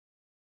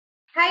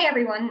Hi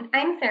everyone,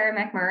 I'm Sarah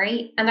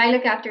McMurray and I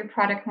look after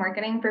product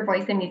marketing for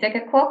voice and music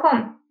at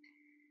Qualcomm.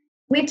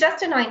 We've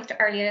just announced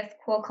our latest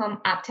Qualcomm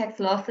aptX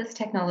lossless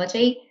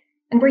technology,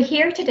 and we're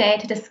here today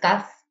to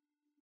discuss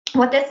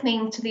what this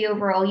means to the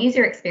overall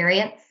user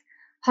experience,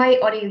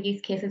 how audio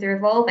use cases are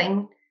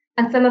evolving,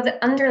 and some of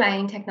the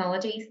underlying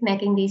technologies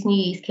making these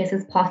new use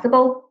cases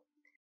possible.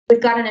 We've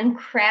got an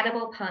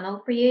incredible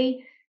panel for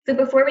you, so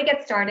before we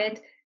get started,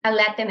 I'll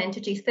let them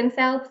introduce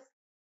themselves.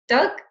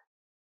 Doug?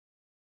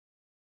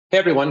 Hey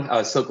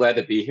everyone, so glad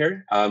to be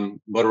here.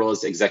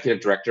 Motorola's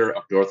Executive Director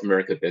of North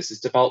America Business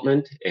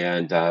Development,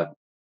 and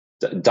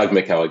Doug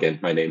Michau again,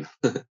 my name.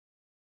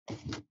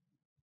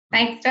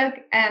 Thanks, Doug.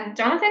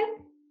 Jonathan?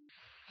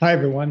 Hi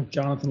everyone,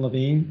 Jonathan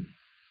Levine,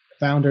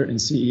 founder and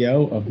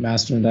CEO of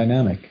Master and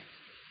Dynamic.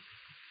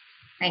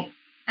 Thanks.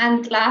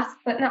 And last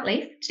but not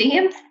least,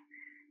 James.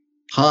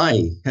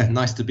 Hi,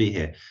 nice to be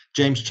here.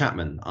 James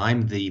Chapman.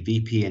 I'm the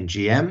VP and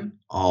GM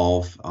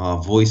of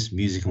our voice,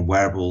 music and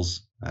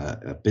wearables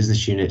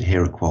business unit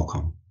here at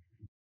Qualcomm.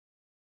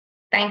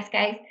 Thanks,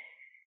 guys.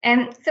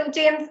 So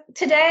James,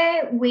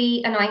 today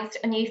we announced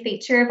a new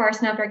feature of our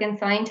Snapdragon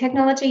Sound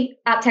technology,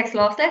 aptX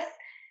Lossless.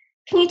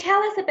 Can you tell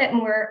us a bit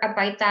more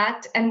about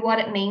that and what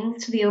it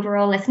means to the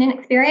overall listening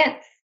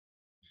experience?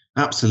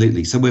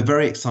 Absolutely. So we're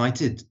very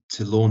excited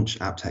to launch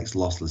aptX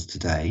Lossless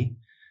today.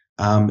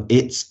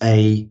 It's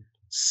a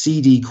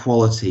CD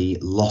quality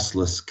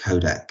lossless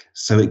codec.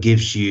 So it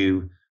gives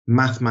you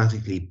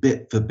mathematically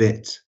bit for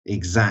bit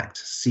exact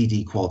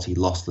CD quality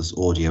lossless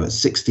audio at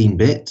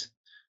 16-bit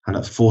and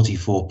at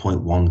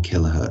 44.1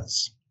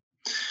 kilohertz.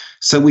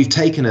 So we've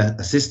taken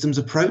a systems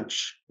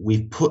approach.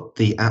 We've put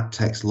the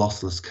aptX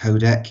lossless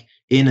codec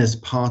in as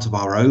part of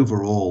our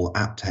overall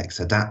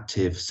aptX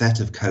adaptive set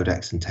of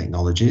codecs and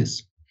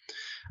technologies.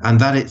 And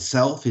that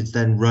itself is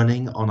then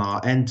running on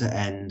our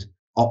end-to-end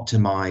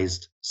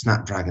optimized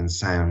Snapdragon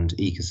Sound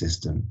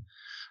ecosystem.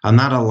 And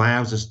that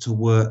allows us to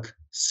work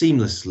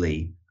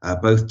seamlessly,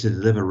 both to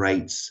deliver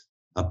rates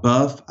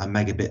above a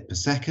megabit per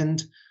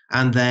second,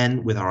 and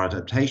then with our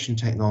adaptation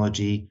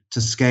technology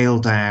to scale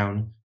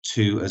down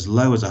to as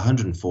low as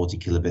 140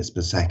 kilobits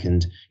per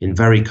second in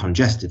very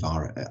congestive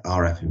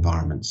RF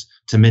environments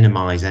to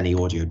minimize any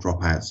audio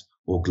dropouts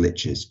or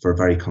glitches for a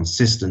very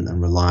consistent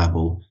and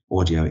reliable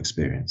audio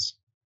experience.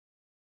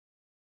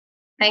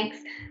 Thanks.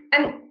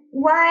 And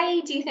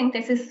why do you think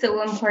this is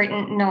so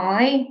important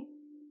now?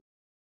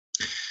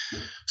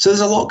 So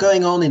there's a lot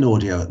going on in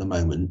audio at the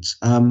moment.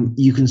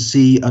 You can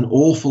see an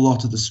awful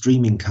lot of the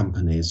streaming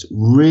companies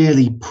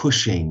really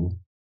pushing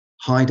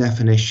high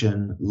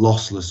definition,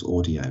 lossless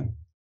audio.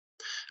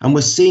 And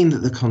we're seeing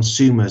that the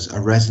consumers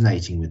are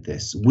resonating with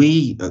this.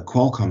 We at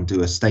Qualcomm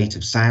do a state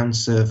of sound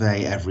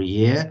survey every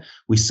year.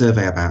 We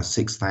survey about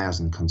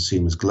 6,000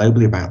 consumers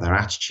globally about their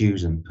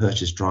attitudes and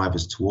purchase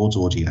drivers towards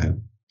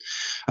audio.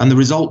 And the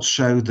results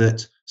show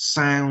that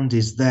sound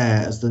is there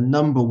as the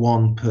number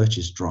one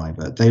purchase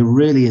driver. They're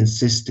really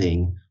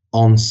insisting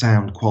on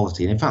sound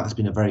quality. And in fact, there's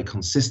been a very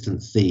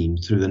consistent theme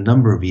through the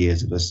number of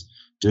years of us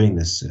doing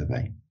this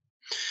survey.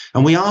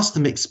 And we asked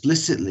them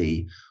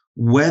explicitly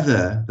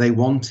whether they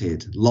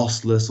wanted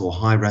lossless or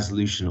high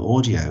resolution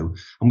audio.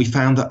 And we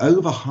found that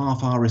over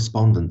half our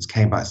respondents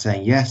came back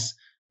saying, yes,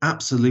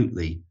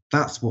 absolutely,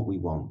 that's what we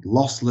want,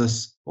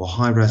 lossless or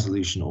high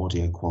resolution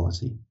audio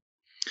quality.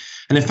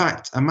 And in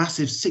fact, a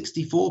massive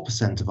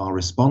 64% of our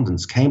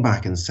respondents came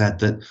back and said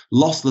that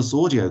lossless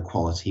audio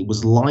quality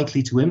was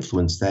likely to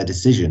influence their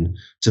decision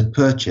to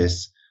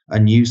purchase a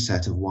new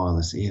set of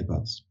wireless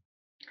earbuds.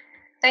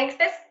 Thanks.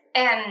 This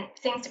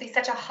seems to be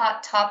such a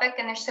hot topic,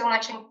 and there's so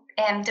much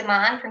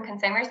demand from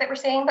consumers that we're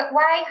seeing. But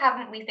why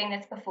haven't we seen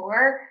this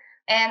before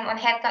on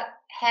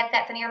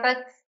headsets and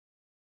earbuds?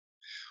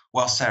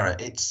 Well, Sarah,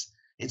 it's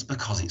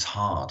because it's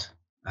hard,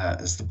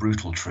 as the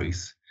brutal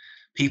truth.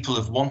 People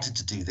have wanted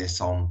to do this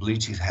on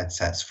Bluetooth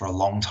headsets for a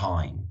long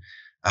time.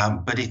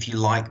 But if you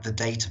like, the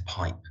data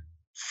pipe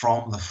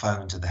from the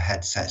phone to the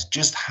headsets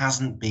just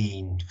hasn't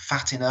been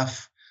fat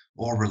enough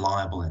or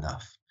reliable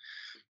enough.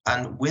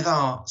 And with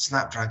our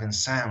Snapdragon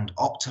Sound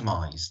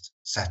optimized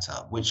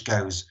setup, which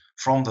goes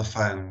from the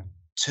phone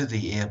to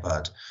the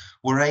earbud,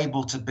 we're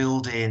able to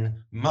build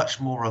in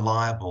much more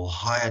reliable,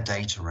 higher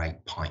data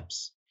rate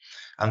pipes.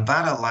 And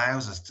that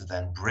allows us to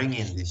then bring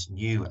in this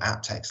new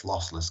aptX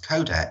lossless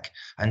codec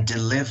and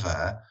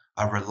deliver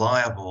a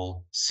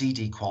reliable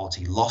CD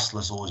quality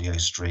lossless audio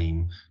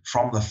stream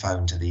from the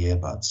phone to the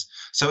earbuds.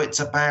 So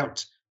it's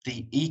about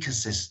the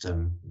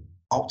ecosystem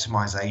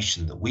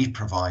optimization that we've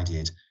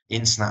provided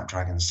in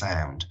Snapdragon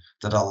Sound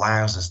that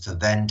allows us to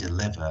then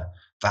deliver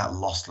that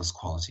lossless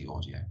quality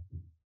audio.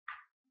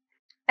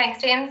 Thanks,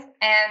 James.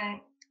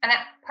 And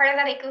part of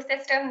that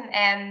ecosystem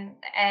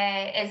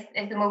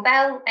is the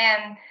mobile.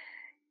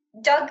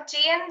 Doug,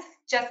 James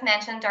just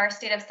mentioned our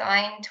State of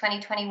Sound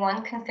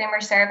 2021 consumer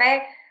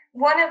survey.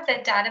 One of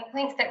the data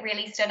points that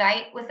really stood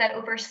out was that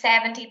over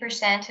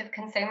 70% of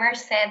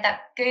consumers said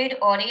that good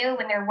audio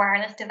in their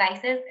wireless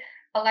devices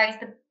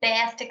allows the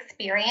best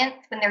experience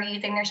when they're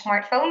using their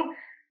smartphone.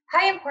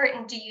 How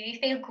important do you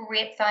feel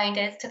great sound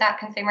is to that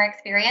consumer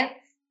experience?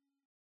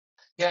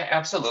 Yeah,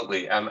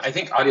 absolutely. I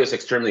think audio is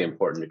extremely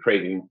important to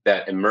creating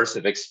that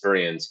immersive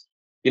experience.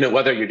 You know,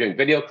 whether you're doing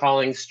video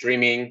calling,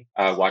 streaming,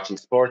 watching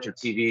sports or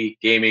TV,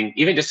 gaming,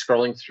 even just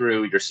scrolling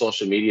through your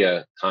social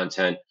media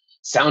content,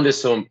 sound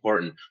is so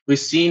important. We've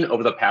seen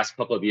over the past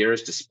couple of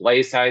years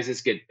display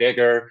sizes get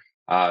bigger,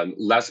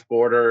 less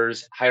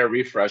borders, higher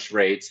refresh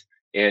rates,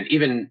 and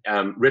even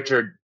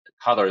richer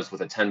colors with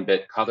a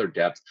 10-bit color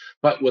depth.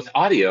 But with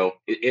audio,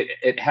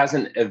 it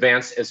hasn't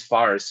advanced as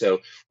far.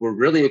 So we're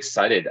really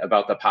excited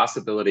about the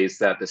possibilities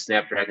that the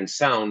Snapdragon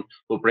Sound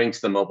will bring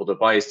to the mobile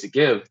device to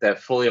give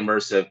that fully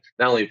immersive,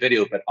 not only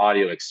video, but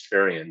audio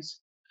experience.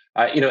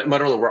 You know, at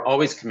Motorola, we're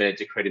always committed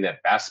to creating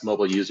that best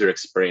mobile user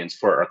experience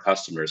for our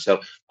customers.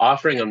 So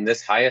offering them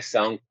this highest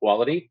sound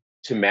quality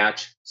to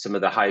match some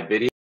of the high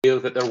video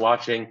that they're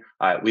watching,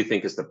 we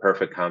think is the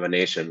perfect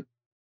combination.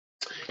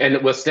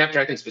 And with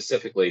Snapdragon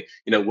specifically,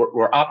 you know,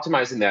 we're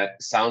optimizing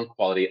that sound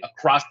quality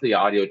across the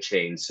audio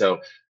chain. So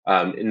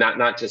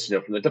not just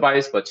from the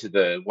device, but to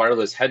the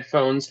wireless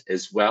headphones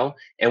as well.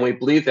 And we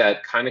believe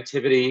that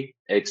connectivity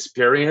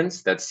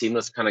experience, that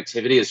seamless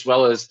connectivity, as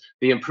well as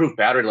the improved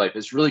battery life,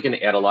 is really going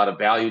to add a lot of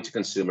value to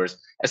consumers.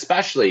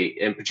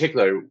 Especially in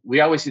particular, we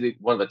always see that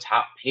one of the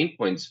top pain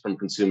points from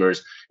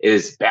consumers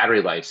is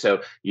battery life.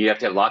 So you have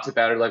to have lots of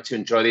battery life to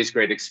enjoy these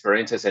great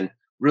experiences. And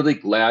really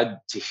glad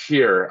to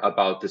hear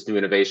about this new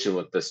innovation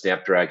with the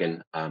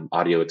Snapdragon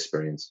audio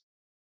experience.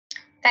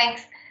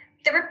 Thanks.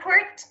 The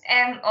report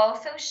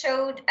also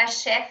showed a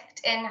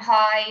shift in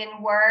how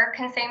and where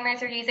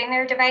consumers are using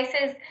their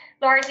devices,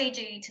 largely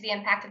due to the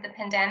impact of the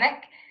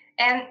pandemic.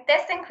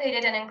 This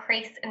included an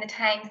increase in the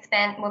time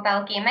spent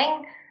mobile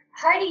gaming.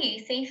 How do you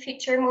see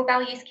future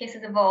mobile use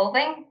cases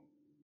evolving?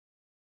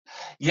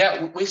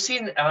 Yeah, we've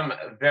seen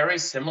very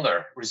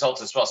similar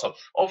results as well. So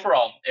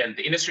overall, in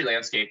the industry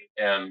landscape,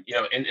 and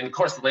of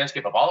course, the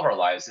landscape of all of our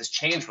lives has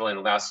changed really in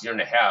the last year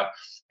and a half.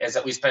 Is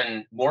that we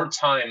spend more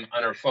time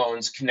on our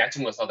phones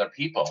connecting with other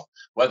people,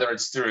 whether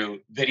it's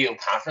through video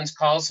conference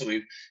calls. So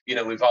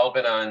we've all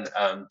been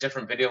on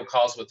different video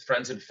calls with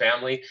friends and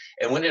family.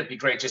 And wouldn't it be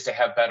great just to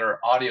have better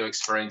audio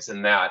experience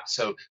than that?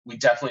 So we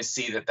definitely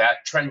see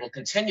that trend will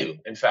continue,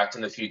 in fact,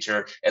 in the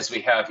future, as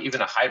we have even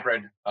a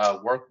hybrid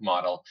work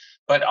model.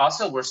 But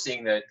also we're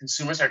seeing that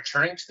consumers are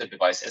turning to the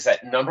device as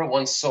that number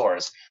one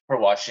source for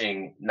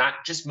watching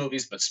not just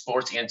movies, but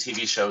sports and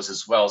TV shows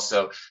as well.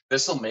 So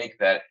this will make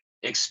that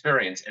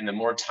experience and the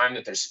more time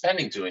that they're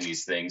spending doing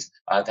these things,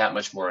 that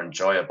much more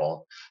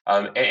enjoyable.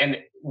 And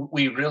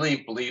we really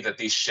believe that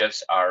these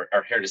shifts are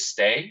here to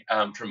stay.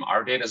 From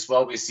our data as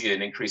well, we see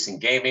an increase in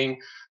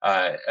gaming,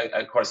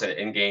 of course, an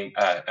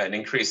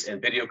increase in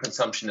video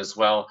consumption as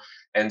well.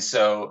 And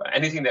so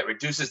anything that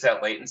reduces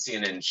that latency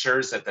and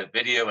ensures that the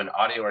video and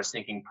audio are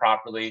syncing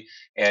properly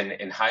and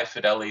in high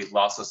fidelity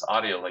lossless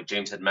audio, like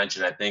James had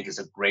mentioned, I think is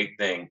a great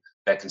thing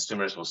that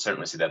consumers will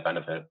certainly see that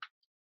benefit.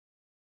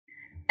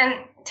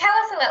 Tell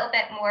us a little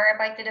bit more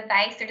about the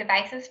device or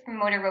devices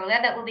from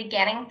Motorola that will be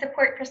getting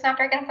support for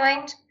Snapdragon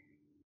Sound.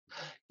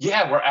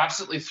 Yeah, we're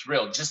absolutely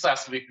thrilled. Just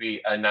last week,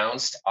 we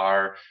announced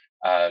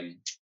the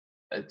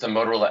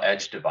Motorola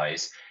Edge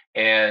device.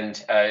 And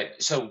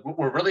so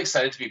we're really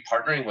excited to be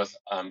partnering with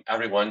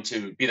everyone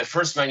to be the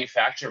first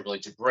manufacturer really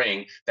to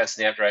bring that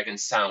Snapdragon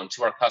Sound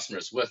to our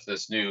customers with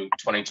this new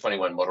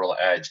 2021 Motorola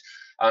Edge.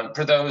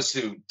 For those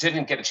who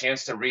didn't get a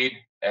chance to read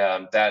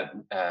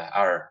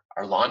our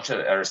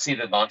see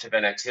the launch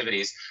event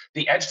activities,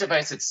 the Edge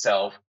device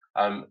itself,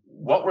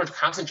 what we're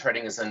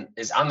concentrating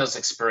is on those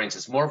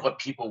experiences, more of what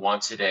people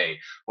want today,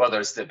 whether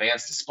it's the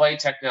advanced display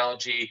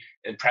technology,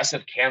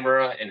 impressive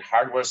camera and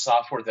hardware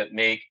software that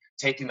make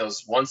taking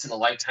those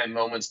once-in-a-lifetime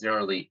moments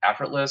nearly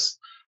effortless,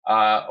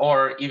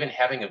 or even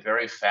having a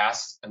very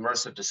fast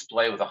immersive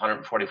display with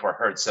 144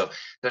 hertz. So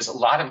there's a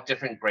lot of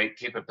different great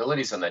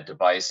capabilities on that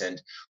device. And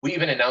we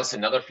even announced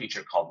another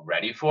feature called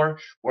Ready For,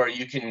 where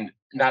you can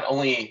not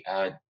only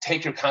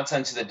take your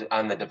content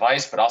on the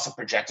device, but also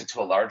project it to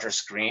a larger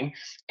screen.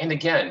 And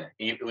again,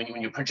 when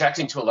you're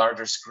projecting to a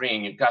larger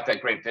screen, you've got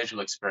that great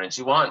visual experience.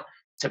 You want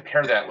to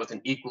pair that with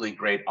an equally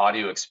great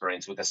audio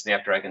experience with a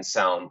Snapdragon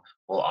Sound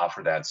will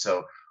offer that.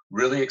 So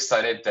really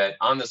excited that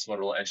on this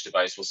Motorola Edge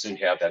device, we'll soon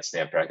have that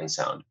Snapdragon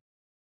Sound.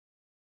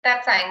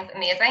 That sounds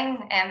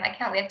amazing. I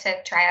can't wait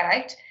to try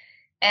it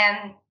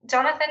out.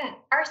 Jonathan,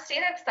 our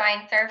State of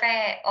Sound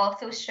survey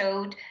also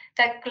showed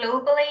that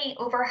globally,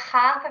 over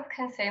half of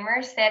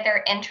consumers said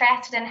they're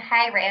interested in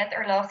high-res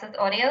or lossless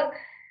audio.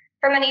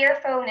 From an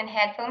earphone and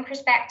headphone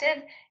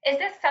perspective, is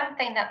this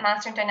something that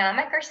Master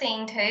Dynamic are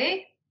seeing too?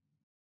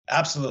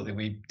 Absolutely.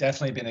 We've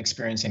definitely been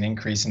experiencing an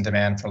increase in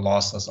demand for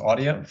lossless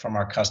audio from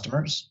our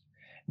customers,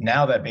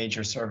 now that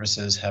major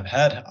services have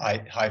had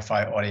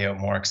hi-fi audio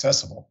more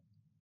accessible.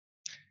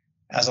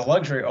 As a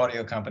luxury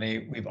audio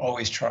company, we've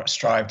always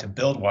strived to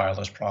build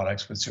wireless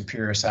products with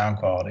superior sound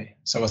quality.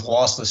 So with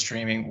lossless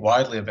streaming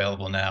widely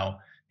available now,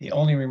 the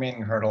only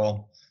remaining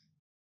hurdle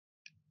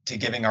to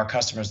giving our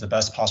customers the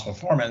best possible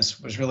performance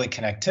was really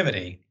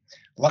connectivity.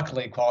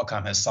 Luckily,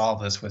 Qualcomm has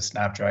solved this with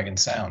Snapdragon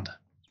Sound.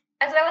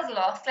 As well as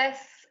lossless,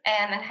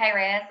 and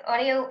high-res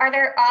audio. Are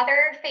there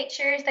other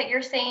features that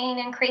you're seeing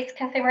increased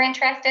consumer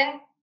interest in?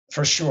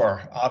 For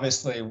sure.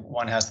 Obviously,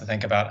 one has to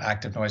think about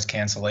active noise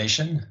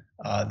cancellation.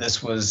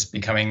 This was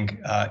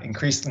becoming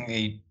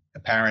increasingly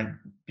apparent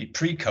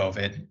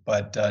pre-COVID,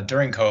 but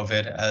during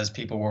COVID, as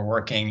people were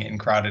working in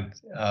crowded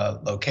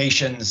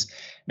locations,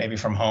 maybe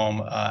from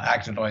home,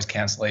 active noise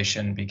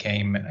cancellation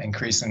became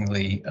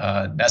increasingly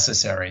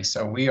necessary.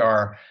 So we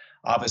are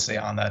obviously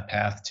on that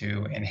path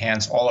to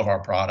enhance all of our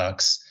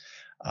products.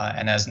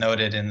 And as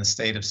noted in the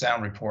State of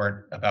Sound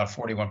report, about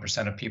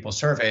 41% of people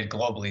surveyed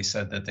globally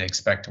said that they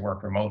expect to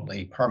work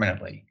remotely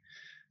permanently.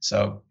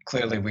 So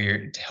clearly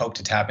we hope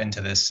to tap into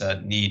this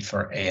need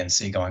for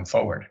ANC going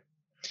forward.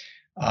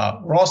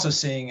 We're also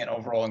seeing an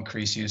overall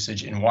increased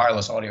usage in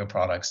wireless audio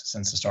products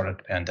since the start of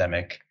the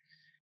pandemic.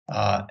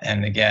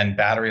 And again,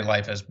 battery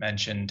life, as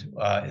mentioned,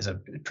 is a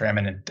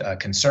preeminent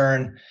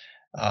concern.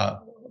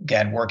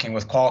 Again, working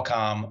with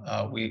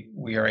Qualcomm,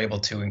 we are able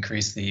to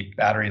increase the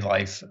battery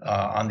life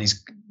on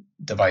these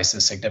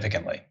devices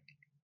significantly.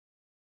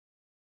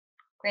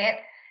 Great.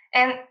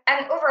 And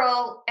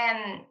overall,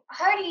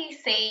 how do you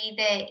see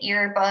the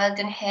earbud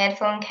and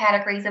headphone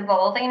categories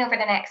evolving over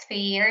the next few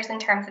years in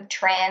terms of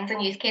trends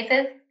and use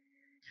cases?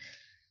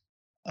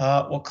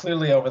 Well,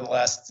 clearly over the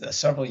last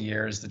several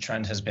years, the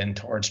trend has been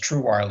towards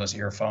true wireless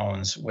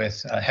earphones,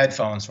 with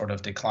headphones sort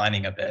of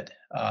declining a bit.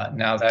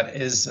 Now that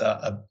is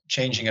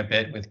changing a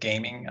bit with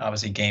gaming.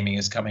 Obviously, gaming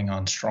is coming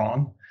on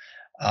strong,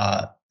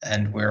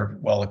 and we're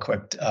well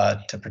equipped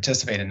to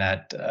participate in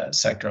that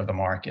sector of the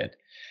market.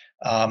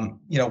 One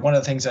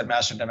of the things that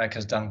Masterdemic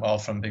has done well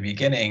from the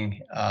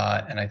beginning,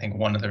 and I think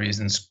one of the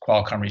reasons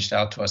Qualcomm reached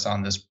out to us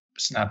on this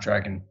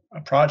Snapdragon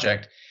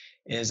project,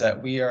 is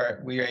that we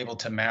are able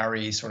to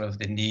marry sort of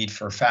the need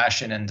for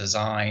fashion and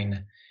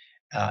design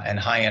and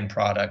high-end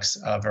products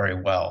very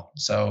well.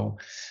 So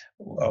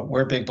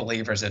we're big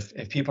believers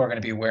if people are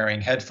going to be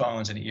wearing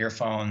headphones and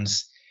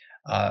earphones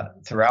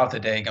throughout the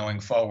day going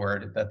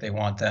forward, that they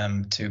want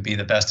them to be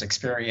the best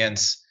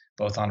experience,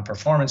 both on a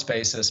performance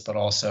basis, but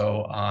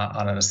also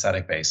on an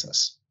aesthetic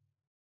basis.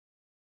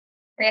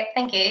 Great,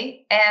 thank you.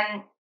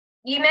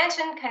 You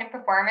mentioned kind of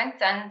performance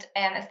and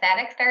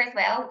aesthetics there as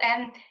well.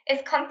 Is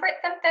comfort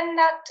something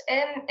that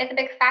is a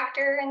big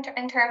factor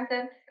in terms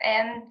of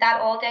that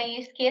all-day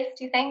use case,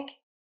 do you think?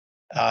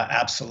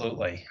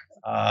 Absolutely.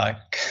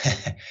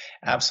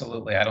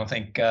 Absolutely. I don't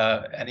think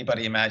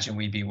anybody imagined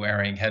we'd be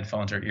wearing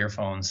headphones or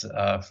earphones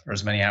for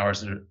as many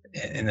hours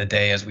in the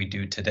day as we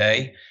do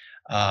today.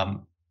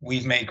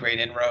 We've made great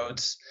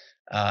inroads,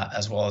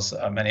 as well as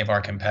many of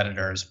our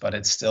competitors, but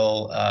it's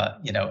still,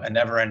 a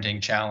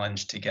never-ending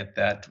challenge to get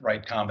that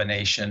right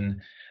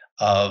combination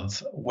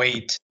of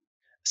weight,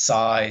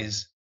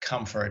 size,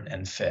 comfort,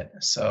 and fit.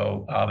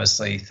 So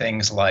obviously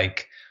things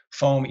like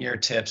foam ear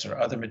tips or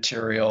other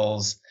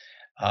materials,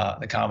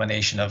 the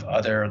combination of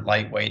other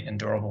lightweight and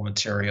durable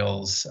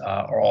materials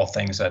are all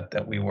things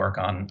that we work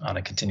on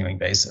a continuing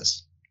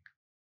basis.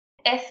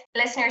 If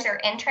listeners are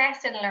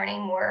interested in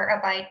learning more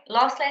about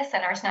Lossless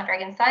and our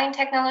Snapdragon Sound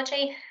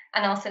technology,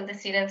 and also the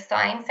State of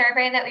Sound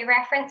survey that we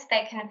referenced,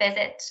 they can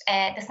visit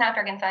the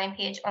Snapdragon Sound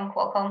page on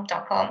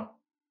Qualcomm.com.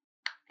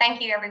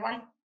 Thank you,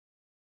 everyone.